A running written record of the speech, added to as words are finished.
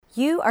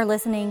You are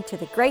listening to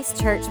the Grace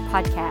Church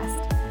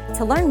podcast.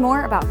 To learn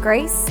more about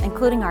Grace,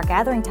 including our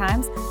gathering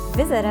times,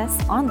 visit us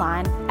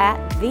online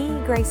at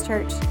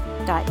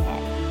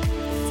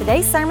thegracechurch.net.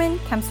 Today's sermon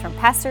comes from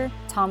Pastor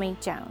Tommy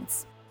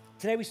Jones.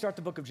 Today we start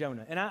the book of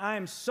Jonah, and I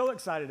am so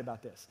excited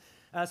about this.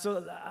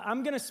 So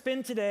I'm going to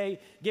spend today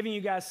giving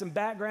you guys some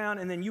background,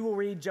 and then you will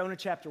read Jonah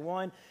chapter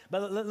 1.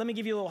 But let me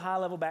give you a little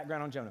high-level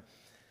background on Jonah.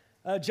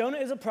 Jonah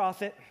is a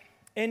prophet,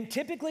 and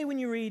typically when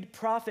you read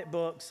prophet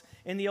books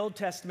in the Old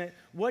Testament,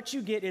 what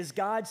you get is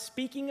God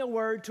speaking a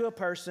word to a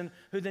person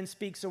who then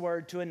speaks a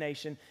word to a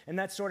nation, and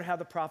that's sort of how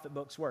the prophet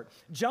books work.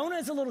 Jonah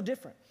is a little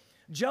different.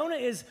 Jonah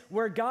is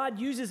where God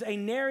uses a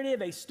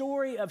narrative, a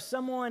story of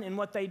someone and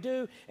what they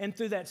do, and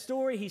through that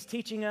story, he's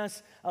teaching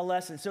us a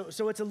lesson.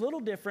 So it's a little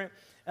different,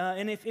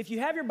 and if you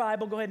have your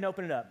Bible, go ahead and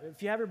open it up.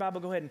 If you have your Bible,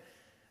 go ahead and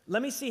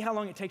let me see how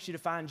long it takes you to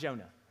find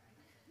Jonah.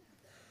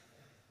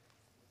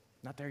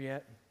 Not there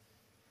yet.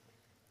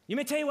 You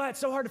may tell you why it's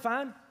so hard to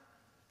find.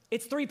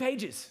 It's 3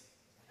 pages.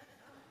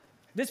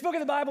 This book of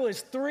the Bible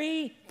is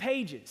 3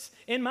 pages.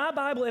 In my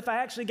Bible, if I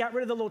actually got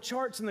rid of the little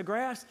charts and the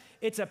graphs,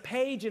 it's a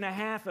page and a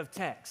half of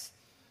text.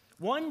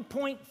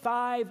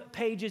 1.5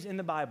 pages in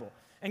the Bible.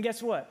 And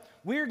guess what?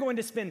 We're going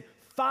to spend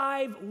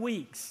 5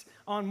 weeks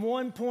on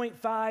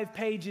 1.5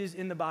 pages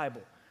in the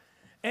Bible.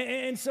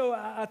 And so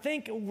I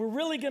think we're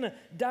really going to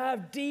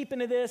dive deep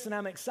into this, and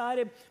I'm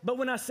excited. But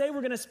when I say we're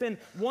going to spend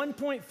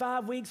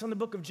 1.5 weeks on the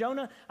book of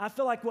Jonah, I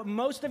feel like what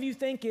most of you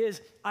think is,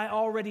 I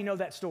already know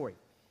that story.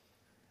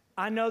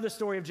 I know the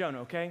story of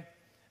Jonah, okay?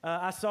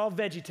 I saw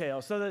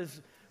VeggieTales. So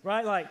there's,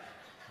 right, like,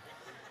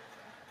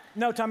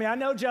 no, Tommy, I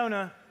know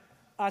Jonah.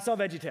 I saw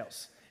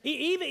VeggieTales.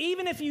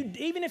 Even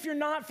if you're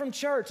not from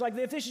church, like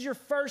if this is your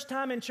first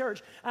time in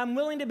church, I'm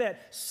willing to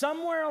bet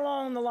somewhere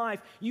along the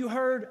life you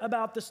heard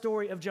about the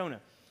story of Jonah.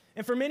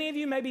 And for many of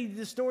you, maybe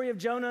the story of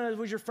Jonah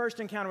was your first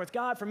encounter with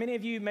God. For many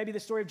of you, maybe the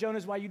story of Jonah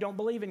is why you don't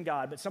believe in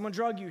God, but someone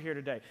drug you here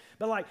today.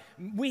 But like,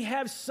 we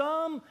have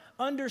some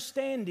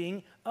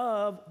understanding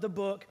of the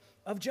book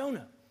of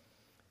Jonah.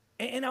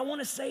 And I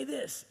want to say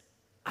this,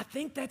 I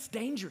think that's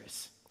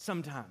dangerous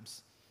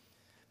sometimes.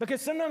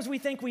 Because sometimes we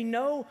think we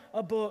know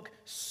a book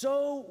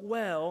so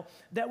well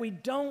that we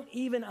don't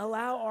even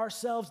allow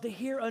ourselves to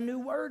hear a new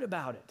word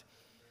about it.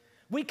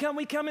 We come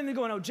in and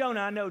going, oh,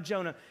 Jonah, I know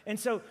Jonah. And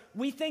so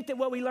we think that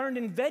what we learned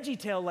in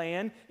VeggieTale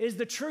land is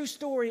the true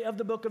story of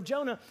the book of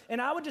Jonah. And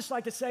I would just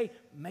like to say,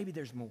 maybe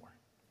there's more.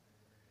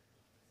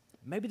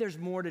 Maybe there's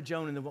more to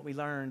Jonah than what we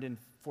learned in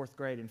 4th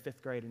grade and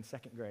 5th grade and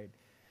 2nd grade.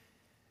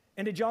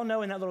 And did y'all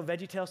know in that little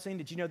VeggieTale scene,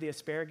 did you know the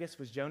asparagus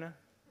was Jonah?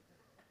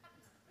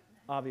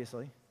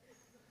 Obviously.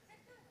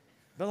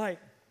 But like,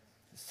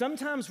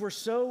 sometimes we're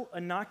so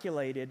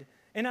inoculated,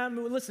 and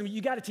listen,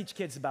 you got to teach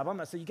kids the Bible. I'm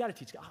not saying you got to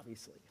teach,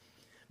 obviously.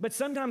 But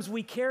sometimes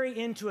we carry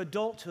into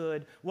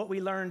adulthood what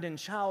we learned in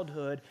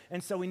childhood,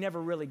 and so we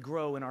never really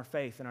grow in our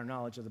faith and our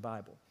knowledge of the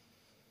Bible.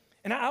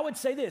 And I would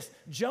say this,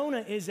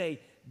 Jonah is a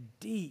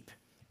deep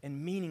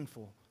and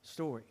meaningful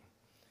story.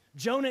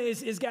 Jonah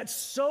is got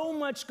so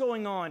much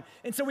going on.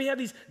 And so we have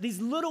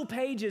these little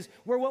pages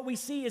where what we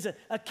see is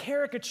a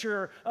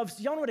caricature of,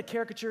 y'all know what a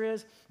caricature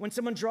is? When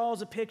someone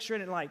draws a picture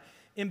and it like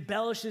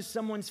embellishes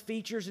someone's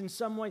features in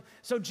some way.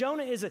 So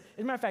Jonah is as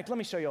a matter of fact, let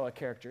me show y'all a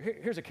caricature.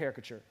 Here's a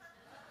caricature.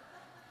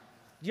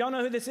 Do y'all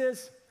know who this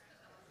is?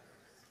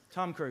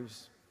 Tom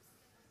Cruise.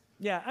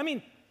 Yeah, I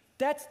mean,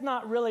 that's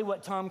not really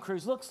what Tom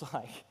Cruise looks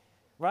like,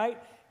 right?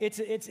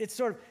 It's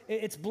sort of,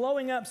 it's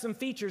blowing up some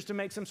features to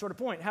make some sort of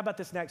point. How about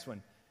this next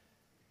one?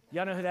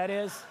 Y'all know who that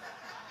is?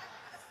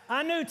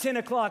 I knew 10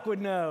 o'clock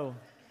would know.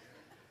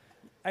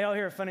 Y'all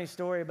hear a funny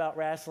story about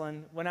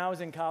wrestling. When I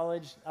was in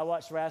college, I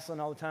watched wrestling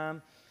all the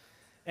time.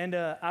 And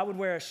I would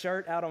wear a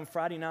shirt out on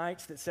Friday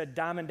nights that said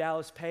Diamond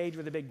Dallas Page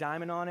with a big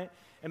diamond on it.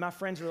 And my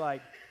friends were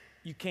like,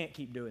 you can't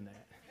keep doing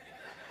that.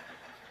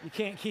 You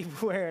can't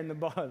keep wearing the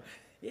ball.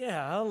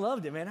 Yeah, I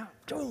loved it, man.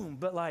 Boom.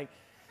 But like,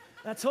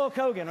 that's Hulk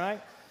Hogan,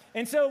 right?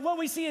 And so what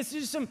we see is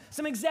just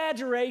some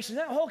exaggeration.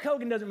 Hulk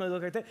Hogan doesn't really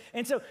look like that.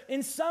 And so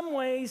in some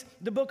ways,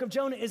 the book of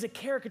Jonah is a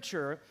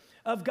caricature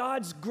of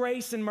God's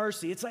grace and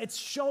mercy. It's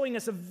showing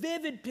us a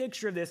vivid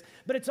picture of this,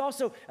 but it's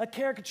also a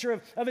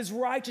caricature of his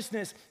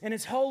righteousness and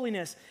his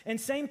holiness.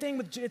 And same thing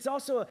with, it's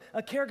also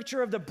a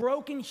caricature of the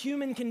broken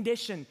human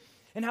condition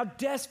and how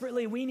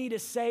desperately we need a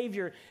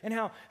Savior, and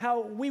how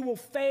we will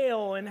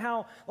fail, and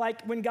how,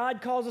 like, when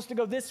God calls us to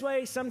go this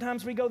way,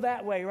 sometimes we go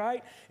that way,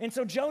 right? And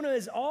so Jonah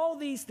is all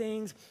these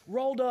things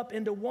rolled up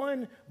into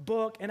one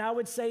book, and I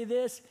would say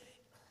this,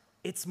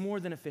 it's more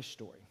than a fish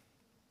story.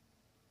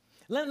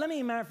 Let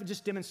me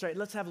just demonstrate.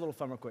 Let's have a little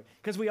fun real quick,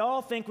 because we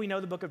all think we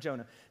know the book of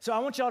Jonah. So I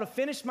want y'all to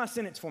finish my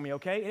sentence for me,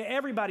 okay?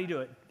 Everybody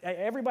do it.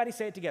 Everybody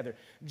say it together.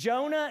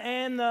 Jonah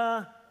and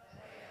the...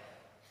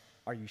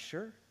 Are you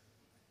sure?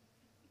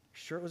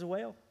 Sure it was a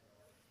whale?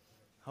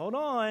 Hold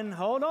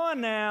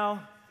on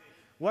now.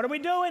 What are we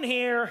doing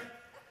here?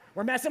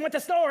 We're messing with the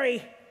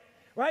story,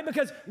 right?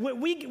 Because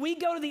we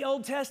go to the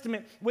Old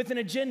Testament with an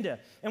agenda,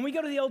 and we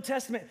go to the Old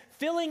Testament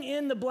filling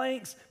in the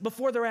blanks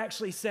before they're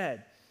actually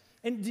said.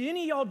 And do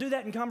any of y'all do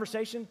that in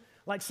conversation?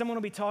 Like someone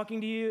will be talking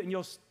to you and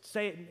you'll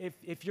say it,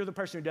 if you're the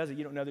person who does it,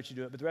 you don't know that you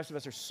do it, but the rest of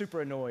us are super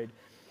annoyed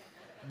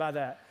by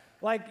that.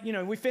 Like,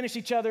 we finish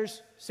each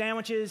other's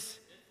sandwiches,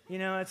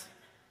 that's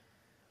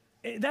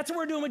what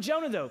we're doing with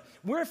Jonah, though.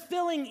 We're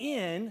filling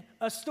in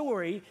a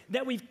story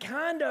that we've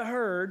kind of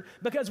heard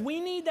because we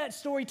need that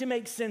story to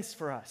make sense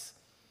for us.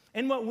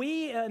 And what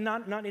we,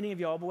 not any of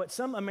y'all, but what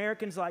some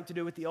Americans like to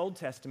do with the Old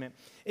Testament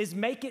is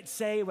make it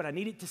say what I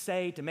need it to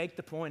say to make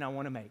the point I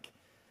want to make.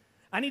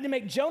 I need to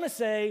make Jonah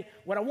say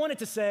what I want it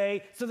to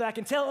say so that I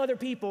can tell other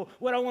people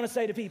what I want to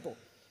say to people.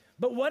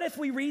 But what if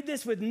we read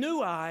this with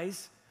new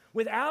eyes,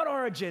 without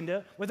our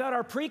agenda, without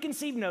our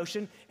preconceived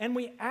notion, and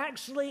we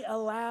actually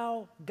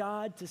allow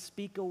God to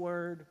speak a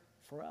word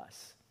for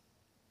us?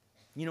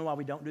 You know why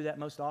we don't do that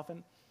most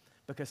often?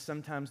 Because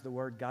sometimes the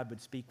word God would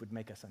speak would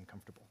make us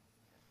uncomfortable.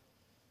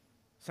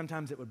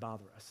 Sometimes it would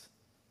bother us.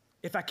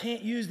 If I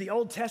can't use the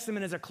Old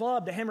Testament as a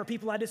club to hammer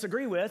people I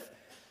disagree with,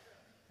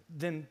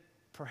 then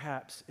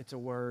perhaps it's a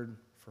word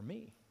for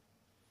me.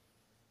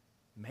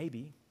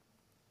 Maybe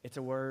it's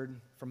a word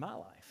for my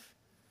life.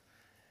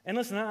 And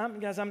listen,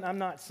 guys, I'm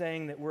not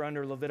saying that we're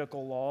under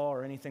Levitical law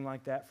or anything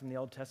like that from the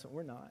Old Testament.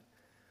 We're not.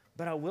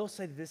 But I will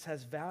say that this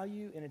has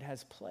value and it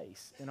has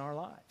place in our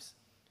lives.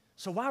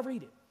 So why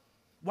read it?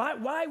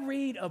 Why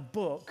read a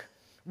book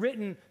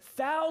written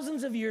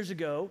thousands of years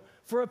ago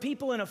for a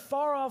people in a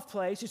far-off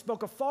place who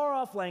spoke a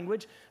far-off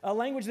language, a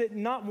language that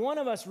not one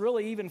of us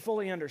really even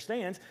fully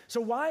understands?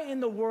 So why in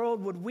the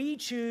world would we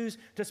choose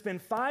to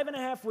spend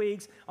 5.5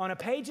 weeks on a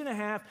page and a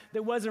half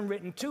that wasn't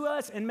written to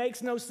us and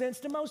makes no sense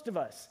to most of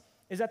us?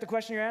 Is that the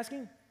question you're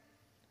asking?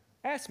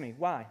 Ask me.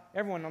 Why?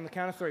 Everyone on the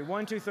count of 3.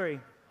 1, 2, 3.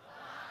 Why?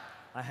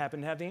 I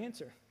happen to have the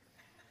answer.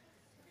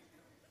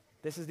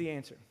 This is the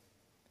answer.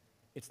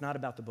 It's not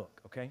about the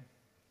book, okay?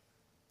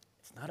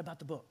 It's not about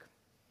the book.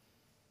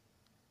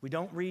 We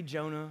don't read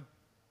Jonah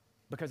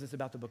because it's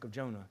about the book of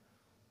Jonah.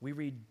 We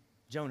read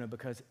Jonah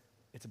because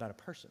it's about a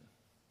person.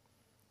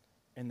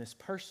 And this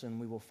person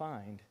we will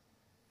find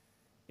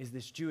is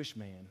this Jewish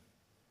man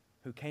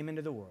who came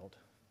into the world,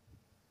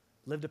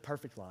 lived a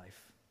perfect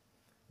life,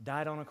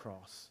 died on a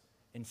cross,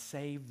 and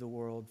saved the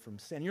world from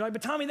sin. You're like,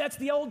 but Tommy, that's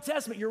the Old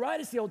Testament. You're right,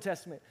 it's the Old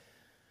Testament.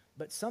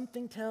 But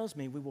something tells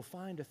me we will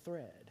find a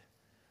thread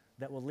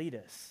that will lead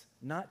us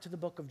not to the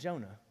book of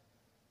Jonah,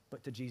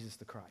 but to Jesus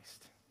the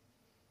Christ.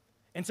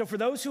 And so for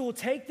those who will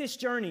take this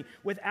journey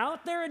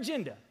without their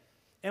agenda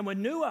and with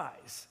new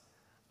eyes,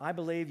 I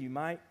believe you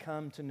might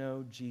come to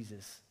know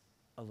Jesus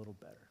a little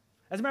better.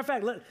 As a matter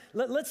of fact,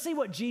 let's see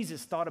what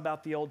Jesus thought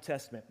about the Old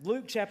Testament.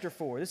 Luke chapter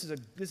 4.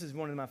 This is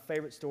one of my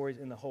favorite stories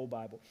in the whole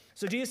Bible.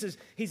 So Jesus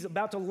he's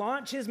about to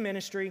launch his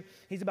ministry.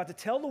 He's about to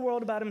tell the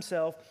world about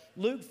himself.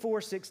 Luke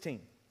 4:16.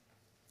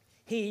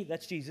 He,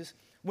 that's Jesus,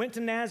 went to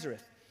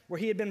Nazareth, where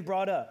he had been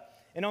brought up.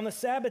 And on the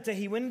Sabbath day,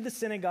 he went into the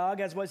synagogue,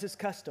 as was his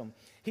custom.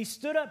 He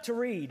stood up to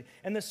read,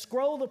 and the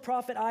scroll of the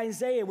prophet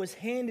Isaiah was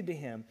handed to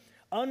him.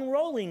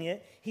 Unrolling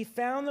it, he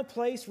found the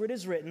place where it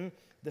is written,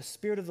 "The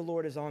Spirit of the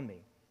Lord is on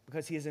me,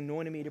 because he has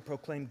anointed me to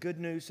proclaim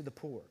good news to the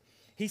poor.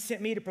 He sent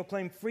me to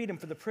proclaim freedom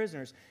for the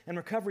prisoners and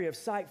recovery of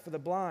sight for the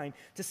blind,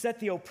 to set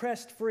the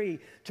oppressed free,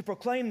 to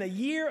proclaim the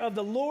year of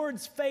the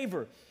Lord's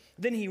favor."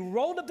 Then he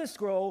rolled up the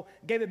scroll,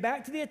 gave it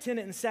back to the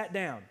attendant, and sat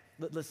down.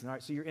 Listen, all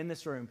right, so you're in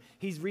this room.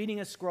 He's reading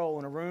a scroll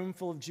in a room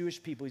full of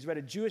Jewish people. He's read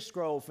a Jewish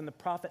scroll from the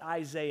prophet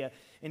Isaiah,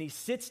 and he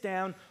sits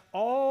down.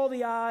 All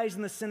the eyes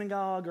in the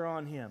synagogue are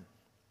on him.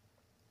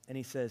 And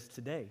he says,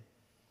 "Today,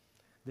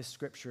 this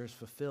scripture is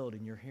fulfilled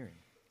in your hearing."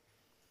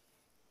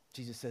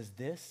 Jesus says,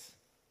 this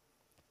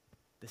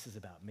is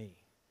about me.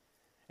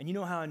 And you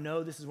know how I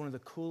know this is one of the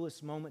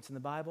coolest moments in the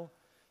Bible?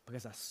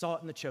 Because I saw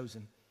it in The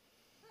Chosen.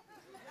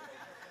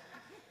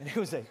 And it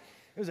was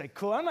a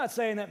cool, I'm not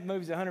saying that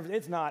movie's 100%,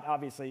 it's not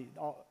obviously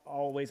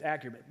always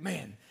accurate, but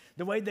man,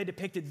 the way they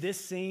depicted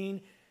this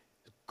scene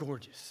is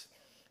gorgeous.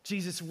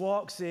 Jesus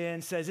walks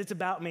in, says, "It's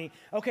about me."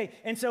 Okay,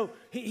 and so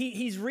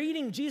he's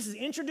reading, Jesus is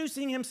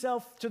introducing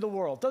himself to the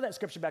world. Throw that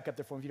scripture back up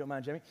there for him if you don't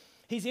mind, Jimmy.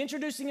 He's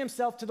introducing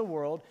himself to the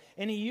world,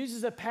 and he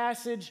uses a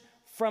passage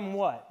from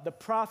what? The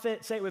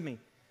prophet, say it with me,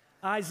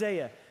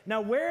 Isaiah.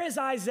 Now, where is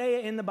Isaiah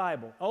in the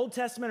Bible? Old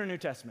Testament or New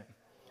Testament?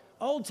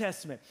 Old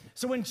Testament.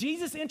 So when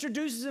Jesus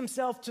introduces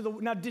himself to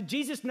now did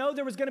Jesus know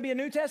there was going to be a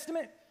New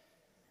Testament?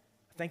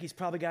 I think he's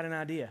probably got an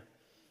idea.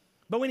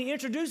 But when he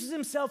introduces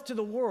himself to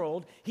the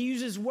world, he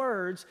uses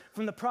words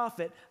from the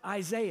prophet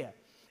Isaiah.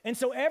 And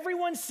so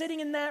everyone sitting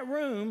in that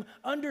room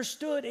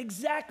understood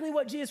exactly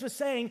what Jesus was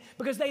saying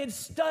because they had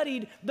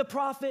studied the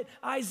prophet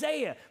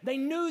Isaiah. They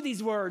knew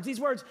these words.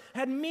 These words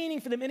had meaning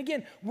for them. And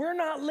again, we're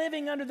not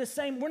living under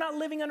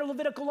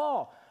Levitical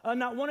law.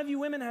 Not one of you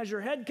women has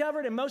your head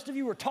covered, and most of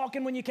you were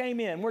talking when you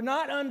came in. We're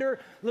not under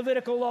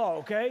Levitical law,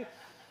 okay?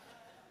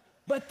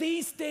 But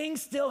these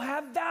things still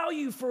have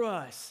value for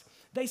us.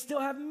 They still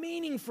have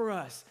meaning for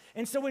us.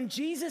 And so when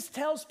Jesus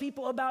tells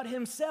people about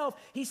himself,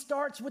 he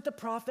starts with the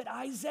prophet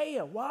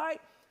Isaiah. Why?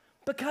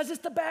 Because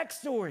it's the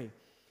backstory.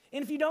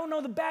 And if you don't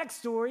know the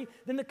backstory,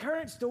 then the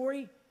current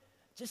story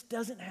just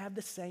doesn't have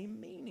the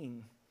same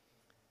meaning.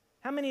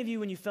 How many of you,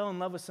 when you fell in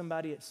love with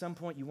somebody, at some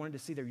point you wanted to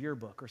see their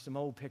yearbook or some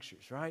old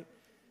pictures, right?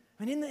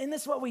 I mean, isn't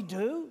this what we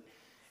do?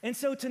 And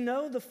so to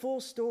know the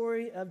full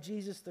story of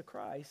Jesus the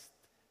Christ,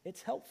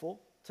 it's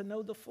helpful to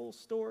know the full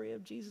story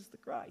of Jesus the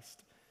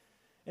Christ.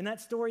 And that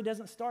story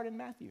doesn't start in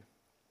Matthew.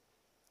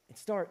 It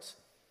starts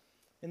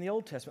in the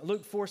Old Testament.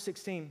 Luke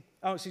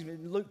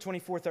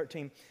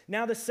 24:13.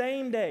 Now the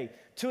same day,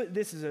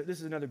 this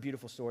is another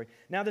beautiful story.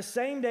 Now the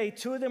same day,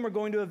 two of them were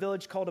going to a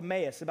village called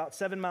Emmaus, about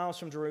 7 miles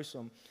from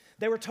Jerusalem.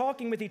 They were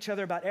talking with each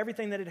other about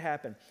everything that had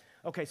happened.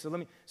 Okay,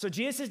 so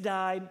Jesus has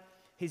died.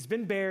 He's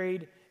been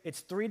buried. It's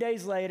 3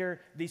 days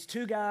later. These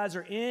two guys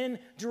are in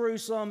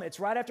Jerusalem. It's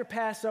right after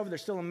Passover.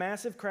 There's still a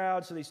massive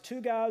crowd. So these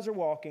two guys are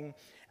walking.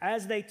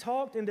 As they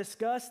talked and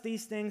discussed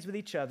these things with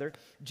each other,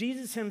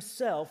 Jesus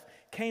himself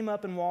came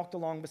up and walked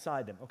along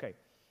beside them. Okay.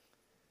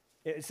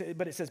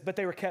 But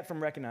they were kept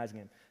from recognizing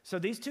him. So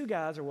these two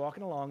guys are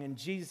walking along, and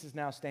Jesus is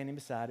now standing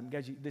beside him.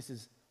 Guys, this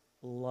is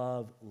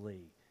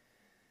lovely.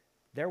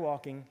 They're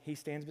walking. He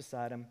stands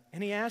beside them,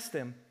 and he asks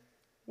them,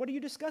 "What are you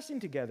discussing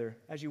together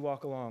as you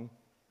walk along?"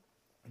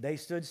 They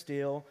stood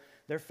still,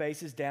 their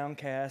faces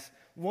downcast.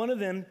 One of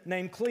them,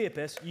 named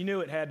Cleopas, you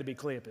knew it had to be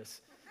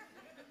Cleopas.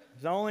 It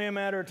was only a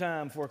matter of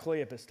time before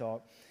Cleopas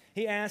talked.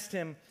 He asked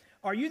him,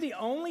 "Are you the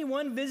only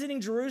one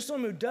visiting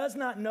Jerusalem who does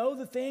not know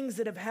the things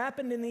that have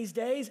happened in these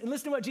days?" And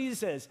listen to what Jesus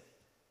says.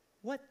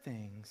 What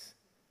things?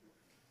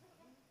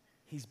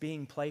 He's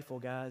being playful,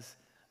 guys.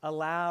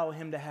 Allow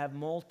him to have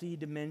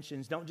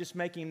multi-dimensions. Don't just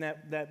make him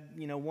that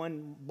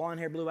one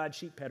blonde-haired, blue-eyed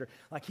sheep petter.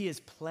 Like, he is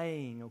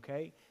playing,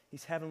 okay?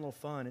 He's having a little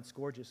fun. It's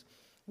gorgeous.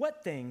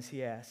 What things,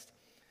 he asked.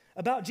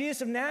 About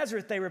Jesus of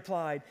Nazareth, they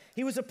replied.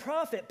 He was a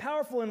prophet,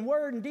 powerful in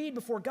word and deed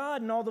before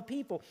God and all the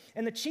people.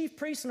 And the chief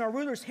priests and our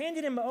rulers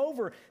handed him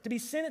over to be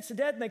sentenced to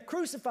death, and they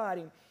crucified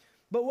him.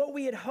 But what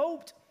we had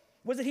hoped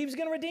was that he was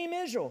going to redeem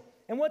Israel.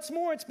 And what's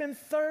more, it's been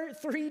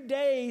 3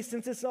 days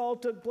since this all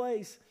took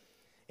place.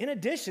 In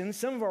addition,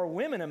 some of our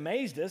women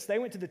amazed us. They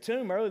went to the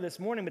tomb early this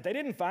morning, but they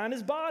didn't find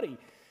his body.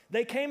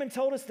 They came and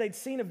told us they'd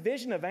seen a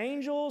vision of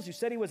angels who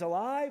said he was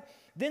alive.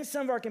 Then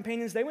some of our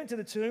companions, they went to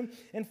the tomb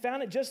and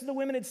found it just as the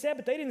women had said,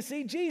 but they didn't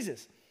see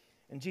Jesus.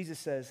 And Jesus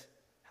says,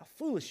 "How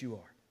foolish you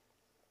are.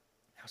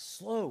 How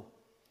slow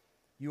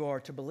you are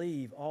to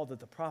believe all that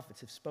the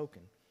prophets have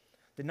spoken.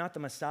 Did not the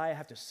Messiah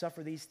have to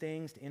suffer these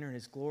things to enter in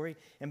his glory?"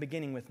 And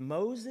beginning with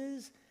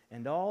Moses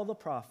and all the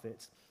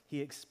prophets, he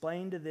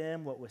explained to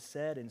them what was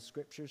said in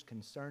scriptures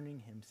concerning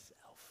himself.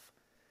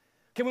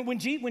 Okay, when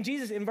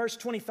Jesus, in verse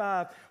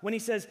 25, when he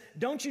says,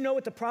 "Don't you know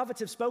what the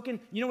prophets have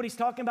spoken?" You know what he's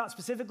talking about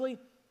specifically?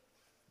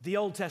 The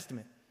Old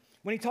Testament.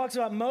 When he talks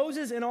about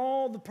Moses and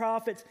all the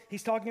prophets,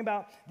 he's talking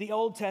about the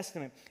Old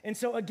Testament. And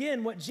so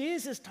again, what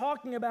Jesus is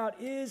talking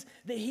about is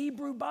the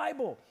Hebrew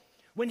Bible.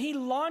 When he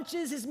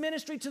launches his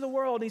ministry to the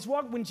world,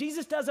 when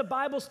Jesus does a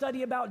Bible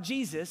study about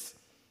Jesus,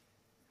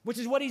 which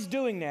is what he's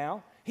doing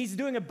now, he's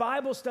doing a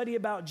Bible study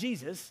about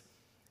Jesus.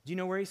 Do you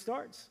know where he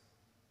starts?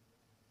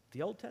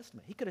 The Old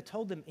Testament. He could have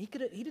told them, he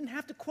didn't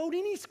have to quote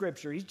any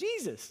scripture. He's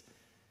Jesus.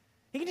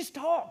 He can just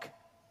talk.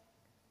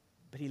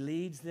 But he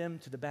leads them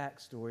to the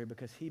backstory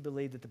because he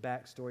believed that the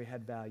backstory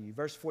had value.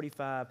 Verse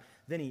 45,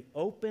 then he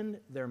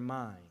opened their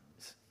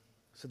minds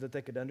so that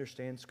they could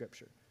understand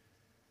scripture.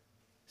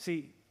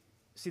 See,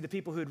 the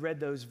people who had read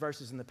those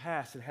verses in the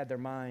past had their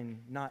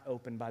mind not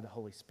opened by the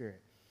Holy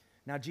Spirit.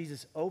 Now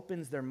Jesus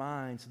opens their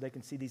minds so they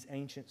can see these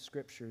ancient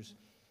scriptures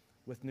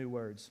with new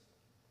words.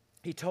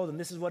 He told them,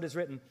 this is what is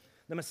written.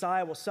 The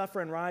Messiah will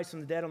suffer and rise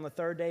from the dead on the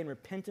third day, and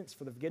repentance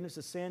for the forgiveness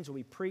of sins will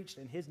be preached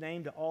in his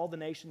name to all the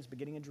nations,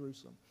 beginning in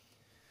Jerusalem.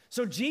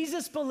 So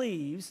Jesus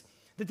believes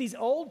that these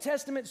Old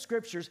Testament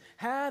scriptures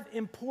have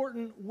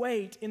important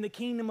weight in the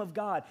kingdom of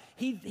God.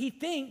 He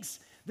thinks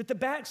that the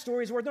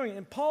backstory is worth knowing.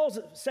 And Paul's,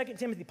 2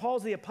 Timothy,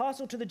 Paul's the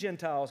apostle to the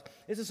Gentiles.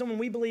 This is someone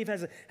we believe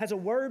has a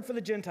word for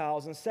the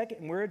Gentiles.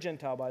 And we're a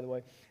Gentile, by the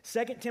way.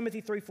 2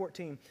 Timothy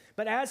 3:14.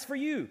 But as for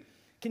you,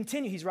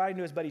 continue, he's writing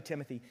to his buddy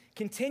Timothy,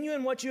 continue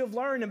in what you have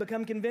learned and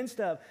become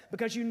convinced of,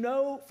 because you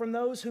know from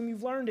those whom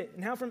you've learned it,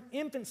 and how from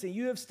infancy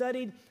you have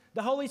studied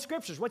the Holy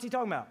Scriptures. What's he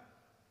talking about?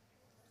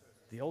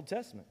 The Old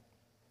Testament,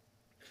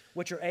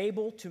 which are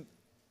able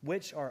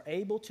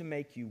to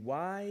make you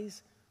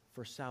wise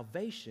for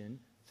salvation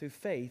through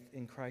faith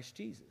in Christ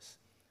Jesus.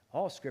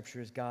 All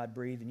Scripture is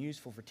God-breathed and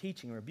useful for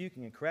teaching and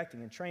rebuking and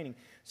correcting and training,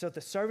 so that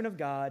the servant of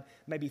God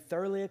may be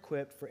thoroughly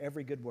equipped for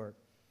every good work.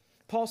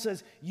 Paul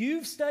says,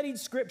 you've studied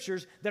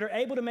scriptures that are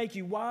able to make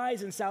you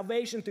wise in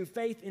salvation through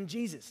faith in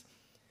Jesus.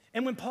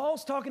 And when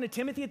Paul's talking to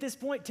Timothy at this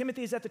point,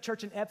 Timothy is at the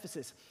church in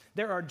Ephesus.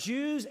 There are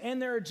Jews and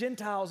there are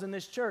Gentiles in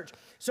this church.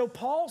 So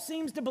Paul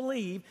seems to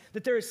believe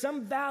that there is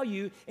some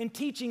value in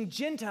teaching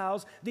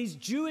Gentiles these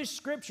Jewish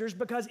scriptures,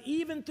 because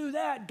even through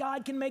that,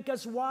 God can make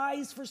us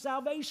wise for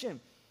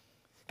salvation.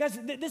 Guys,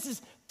 this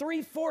is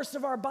 3/4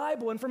 of our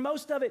Bible, and for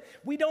most of it,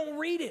 we don't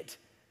read it.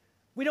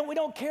 We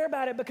don't care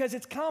about it because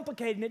it's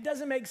complicated and it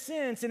doesn't make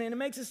sense and it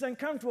makes us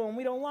uncomfortable and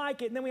we don't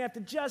like it, and then we have to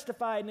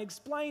justify it and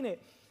explain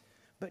it.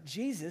 But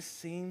Jesus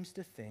seems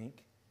to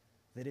think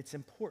that it's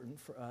important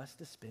for us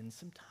to spend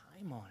some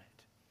time on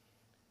it.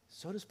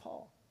 So does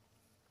Paul.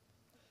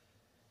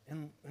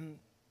 And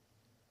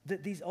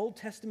these Old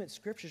Testament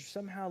scriptures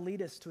somehow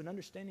lead us to an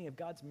understanding of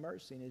God's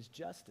mercy and his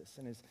justice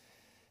and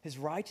his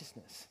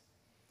righteousness.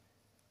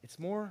 It's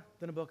more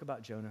than a book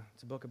about Jonah.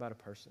 It's a book about a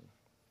person.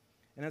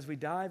 And as we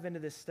dive into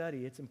this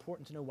study, it's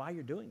important to know why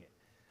you're doing it.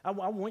 I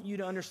want you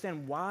to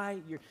understand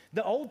why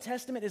the Old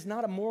Testament is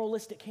not a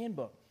moralistic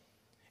handbook.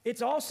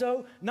 It's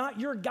also not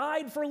your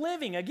guide for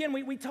living. Again,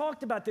 we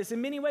talked about this.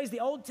 In many ways, the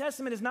Old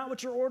Testament is not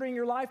what you're ordering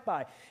your life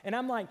by. And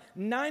I'm like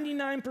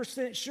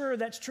 99% sure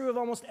that's true of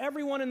almost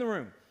everyone in the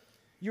room.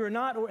 You're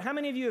not, how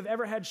many of you have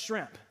ever had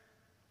shrimp?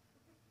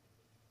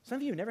 Some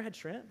of you have never had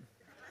shrimp?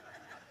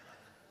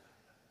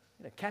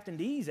 Captain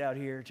D's out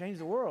here, changed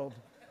the world.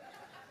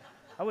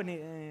 I wouldn't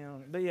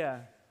eat, but yeah,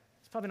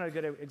 it's probably not a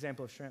good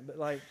example of shrimp, but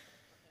like,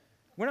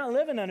 we're not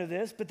living under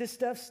this, but this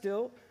stuff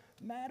still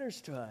matters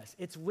to us.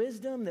 It's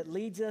wisdom that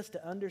leads us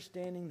to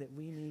understanding that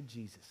we need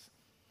Jesus.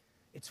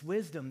 It's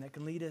wisdom that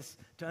can lead us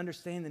to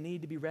understand the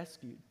need to be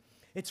rescued.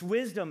 It's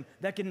wisdom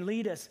that can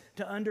lead us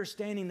to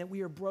understanding that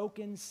we are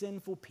broken,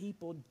 sinful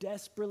people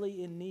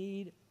desperately in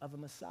need of a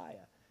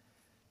Messiah.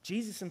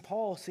 Jesus and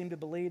Paul seem to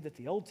believe that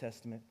the Old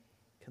Testament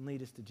can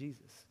lead us to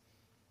Jesus.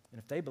 And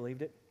if they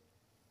believed it,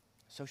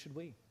 so should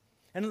we.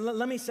 And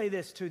let me say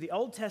this too. The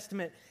Old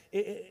Testament,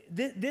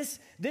 this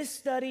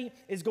study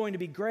is going to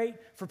be great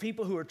for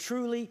people who are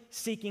truly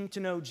seeking to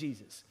know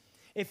Jesus.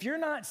 If you're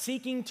not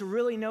seeking to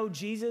really know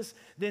Jesus,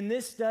 then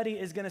this study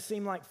is going to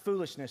seem like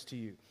foolishness to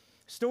you.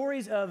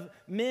 Stories of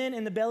men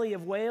in the belly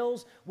of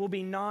whales will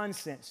be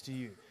nonsense to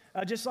you.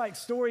 Just like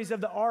stories of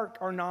the ark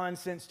are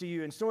nonsense to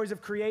you and stories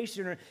of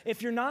creation.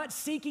 If you're not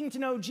seeking to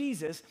know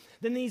Jesus,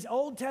 then these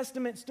Old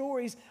Testament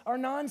stories are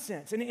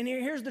nonsense. And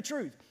here's the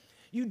truth.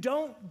 You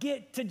don't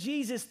get to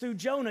Jesus through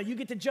Jonah. You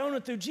get to Jonah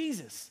through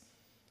Jesus.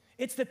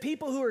 It's the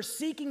people who are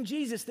seeking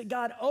Jesus that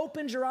God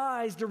opens your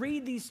eyes to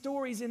read these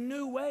stories in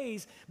new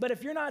ways. But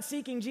if you're not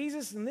seeking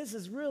Jesus, then this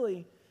is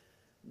really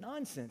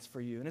nonsense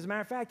for you. And as a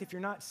matter of fact, if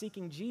you're not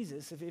seeking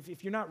Jesus,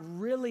 if you're not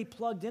really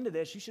plugged into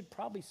this, you should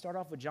probably start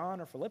off with John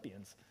or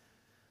Philippians.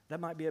 That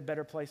might be a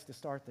better place to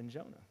start than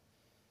Jonah.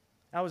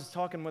 I was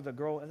talking with a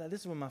girl, and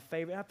this is one of my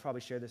favorite. I've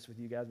probably shared this with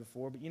you guys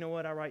before, but you know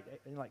what? I write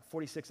like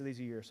 46 of these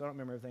a year, so I don't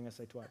remember everything I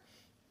say twice.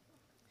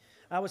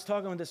 I was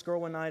talking with this girl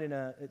one night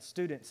at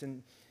Students,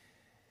 and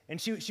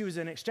she was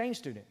an exchange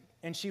student,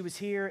 and she was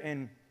here,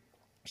 and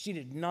she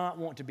did not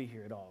want to be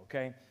here at all,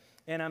 okay?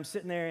 And I'm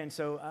sitting there, and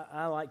so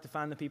I like to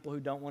find the people who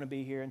don't want to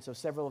be here, and so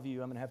several of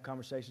you I'm going to have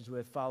conversations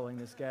with following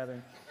this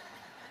gathering.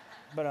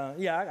 But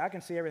yeah, I can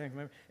see everything from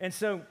here. And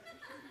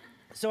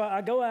so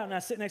I go out and I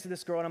sit next to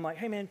this girl and I'm like,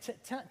 hey man,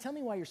 tell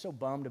me why you're so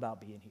bummed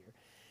about being here.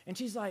 And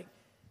she's like,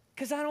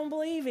 because I don't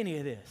believe any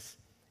of this.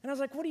 And I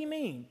was like, what do you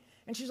mean?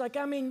 And she's like,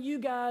 I mean, you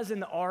guys in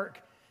the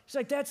ark. She's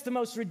like, that's the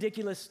most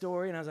ridiculous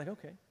story. And I was like,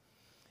 okay.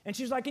 And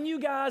she's like, and you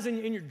guys and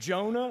your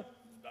Jonah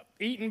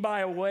eaten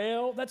by a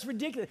whale, that's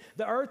ridiculous.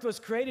 The earth was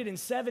created in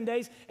 7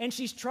 days. And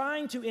she's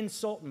trying to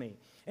insult me.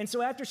 And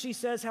so after she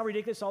says how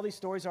ridiculous all these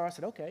stories are, I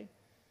said, okay,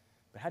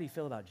 but how do you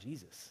feel about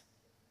Jesus?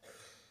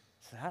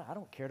 I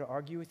don't care to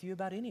argue with you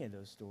about any of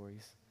those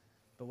stories,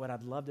 but what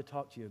I'd love to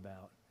talk to you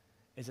about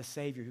is a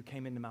Savior who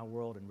came into my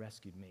world and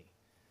rescued me.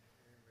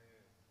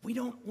 Amen. We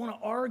don't want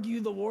to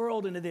argue the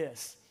world into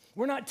this.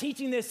 We're not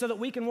teaching this so that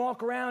we can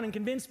walk around and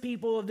convince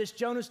people of this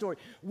Jonah story.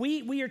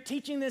 We are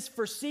teaching this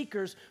for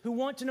seekers who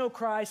want to know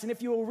Christ, and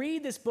if you will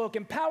read this book,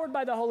 empowered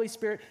by the Holy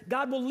Spirit,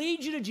 God will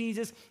lead you to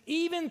Jesus,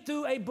 even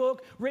through a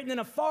book written in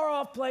a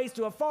far-off place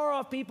to a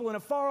far-off people in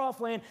a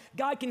far-off land.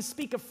 God can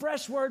speak a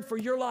fresh word for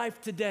your life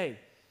today,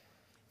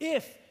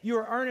 if you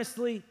are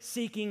earnestly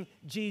seeking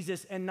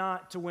Jesus and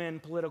not to win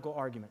political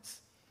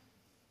arguments.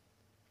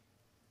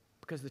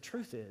 Because the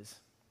truth is,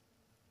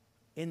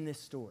 in this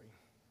story,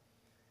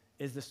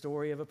 is the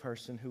story of a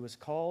person who was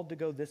called to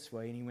go this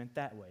way and he went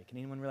that way. Can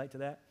anyone relate to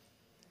that?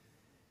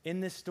 In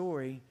this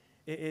story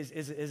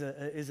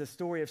is a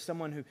story of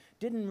someone who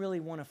didn't really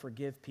want to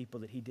forgive people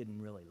that he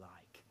didn't really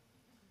like.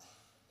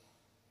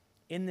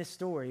 In this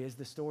story is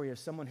the story of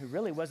someone who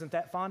really wasn't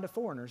that fond of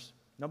foreigners.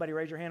 Nobody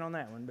raise your hand on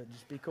that one, but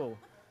just be cool.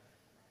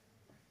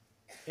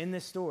 In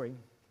this story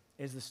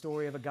is the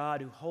story of a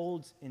God who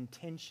holds in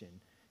tension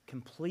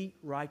complete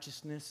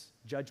righteousness,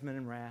 judgment,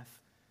 and wrath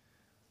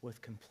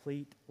with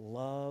complete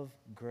love,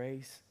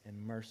 grace,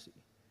 and mercy.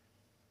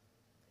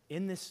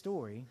 In this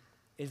story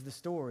is the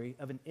story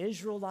of an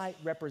Israelite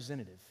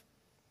representative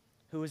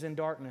who was in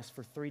darkness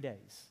for 3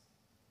 days.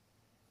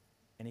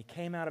 And he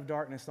came out of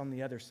darkness on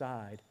the other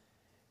side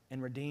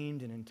and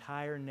redeemed an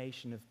entire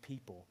nation of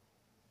people.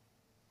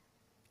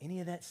 Any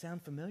of that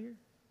sound familiar?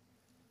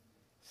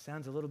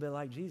 Sounds a little bit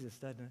like Jesus,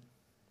 doesn't it?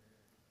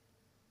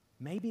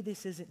 Maybe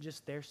this isn't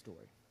just their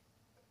story.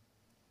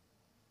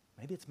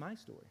 Maybe it's my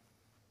story.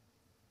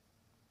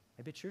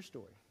 Maybe it's your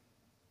story.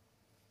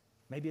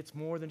 Maybe it's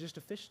more than just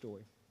a fish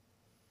story.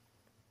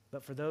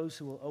 But for those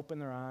who will open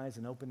their eyes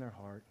and open their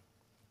heart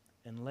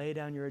and lay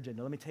down your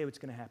agenda, let me tell you what's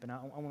going to happen. I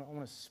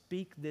want to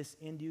speak this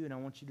into you, and I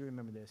want you to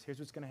remember this. Here's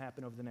what's going to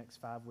happen over the next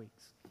 5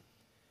 weeks.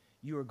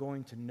 You are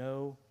going to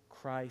know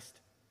Christ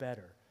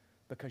better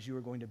because you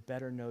are going to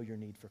better know your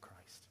need for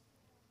Christ.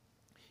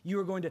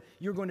 You're going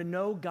to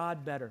know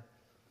God better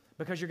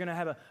because you're going to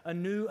have a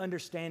new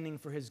understanding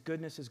for his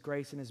goodness, his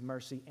grace, and his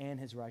mercy, and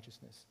his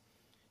righteousness.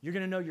 You're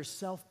going to know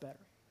yourself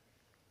better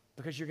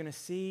because you're going to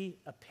see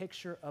a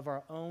picture of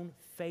our own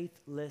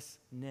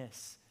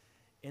faithlessness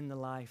in the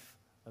life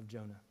of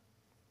Jonah.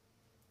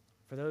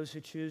 For those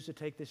who choose to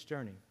take this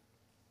journey,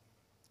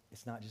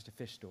 it's not just a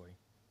fish story.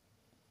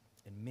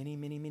 In many,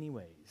 many, many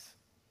ways,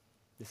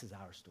 this is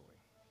our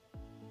story.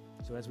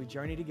 So as we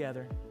journey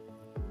together,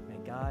 may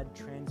God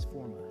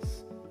transform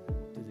us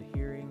through the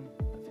hearing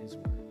of his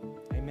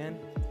word. Amen.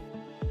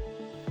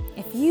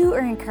 If you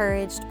are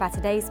encouraged by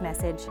today's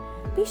message,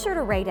 be sure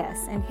to rate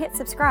us and hit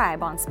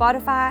subscribe on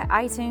Spotify,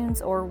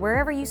 iTunes, or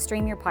wherever you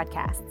stream your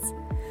podcasts.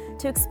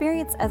 To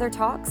experience other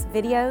talks,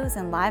 videos,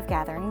 and live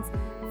gatherings,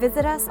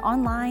 visit us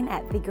online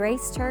at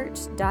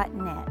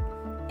thegracechurch.net.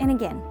 And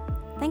again,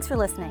 thanks for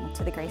listening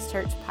to the Grace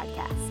Church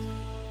Podcast.